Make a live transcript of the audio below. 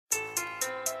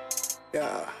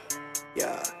Yeah.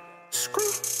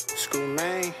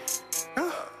 ScrewMane.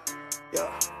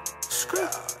 Yeah. Screw.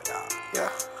 Yeah.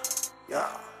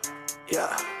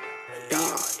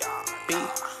 BMB.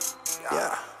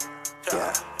 Yeah.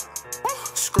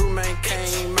 ScrewMane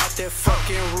came out that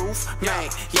fucking roof, man.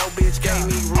 Yo, bitch gave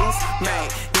me roof, man.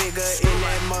 Nigga in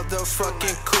that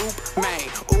motherfucking coupe, man.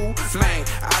 Ooh, man,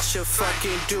 I should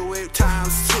fucking do it ×2,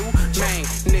 man.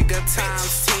 Nigga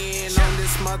 ×10 on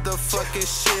this motherfucking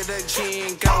shit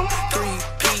again. Go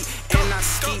 3P and I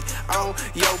ski on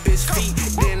yo bitch feet.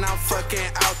 Then I'm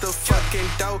fucking out the fucking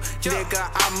dough, nigga.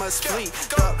 I must flee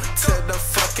up to the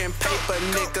fucking paper,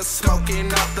 nigga.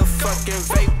 Smoking out the fucking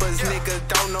vapors, nigga.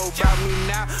 Don't know about me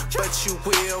now, but you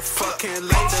will fucking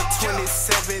later.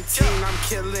 2017, I'm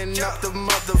killing up the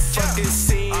motherfucking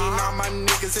scene. All my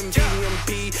niggas in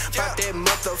BMB, bout that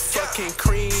motherfucking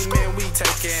cream, and we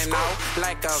taking off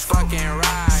like a fucking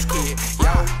rocket.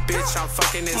 Yo, bitch, I'm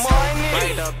fucking this hoe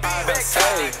right up out the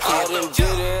side. I done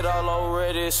did it all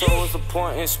already, so what's the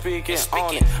point in speaking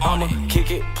on it? I'ma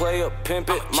kick it, play it, pimp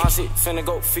it. My shit finna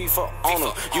go FIFA on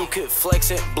them. You could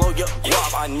flex it, blow your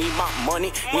guap. I need my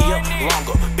money, me up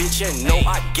longer. Bitch, you know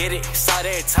I get it. Excited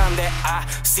every time that I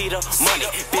see the money.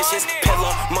 Bitches,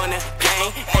 peddler, money,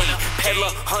 gang, ayy.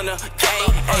 Peddler, hunter, gang,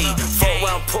 ayy. 4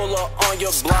 round puller on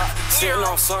your block, sitting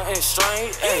on something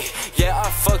strange, ayy. Yeah, I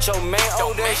fucked your man,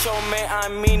 oh, that's your man, I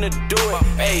mean to do it,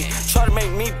 ayy. Try to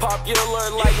make me popular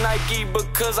like Nike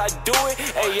because I do it,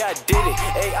 ayy, I did it,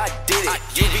 ayy, I did it.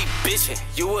 You be bitchin',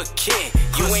 you a kid,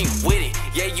 you ain't with it.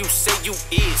 Yeah, you say you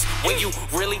is, when you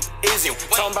really isn't.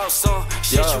 Talking about some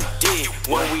shit you did,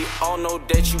 when we all know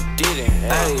that you didn't,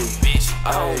 ayy.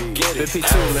 I don't get it,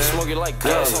 P2, man. Smoke it like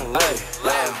gas on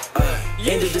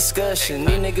End of discussion.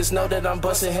 These niggas know that I'm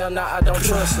bustin', hell nah, I don't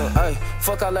trust them.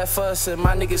 Fuck all that fussin'.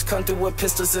 My niggas come through with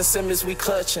pistols and Simmons, we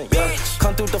clutchin'.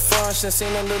 Come through the function,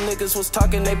 seen them little niggas was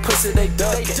talking, they pussy, they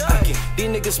duckin'. These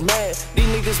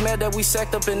niggas mad that we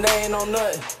sacked up and they ain't on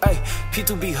nothing.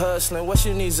 P2 be hustlin'. What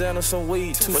you need, Xana? Some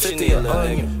weed, 250 a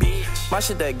onion. My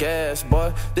shit that gas,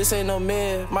 boy. This ain't no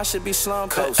mid, my shit be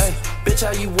slumpin'. Bitch,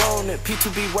 how you want it?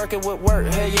 P2 be working with work,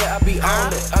 hell yeah, I be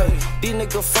on it. These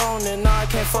niggas phonin', nah, I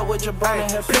can't fuck with your brother.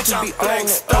 Bitch, I'm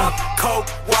flexed up, coke,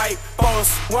 white,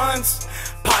 boss ones.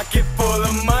 Pocket full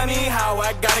of money, how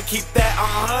I gotta keep that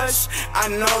on hush. I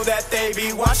know that they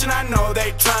be watching, I know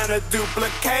they tryna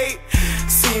duplicate.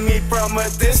 See me from a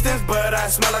distance, but I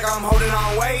smell like I'm holding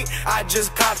on weight. I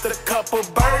just copped a couple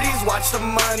birdies, watch the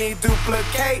money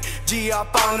duplicate. G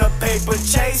up on a paper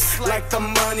chase, like the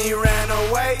money ran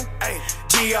away.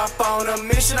 G up on a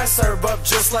mission, I serve up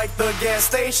just like the gas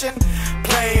station.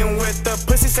 Playing with the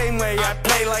pussy same way I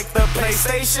play like the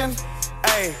PlayStation.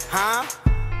 Huh?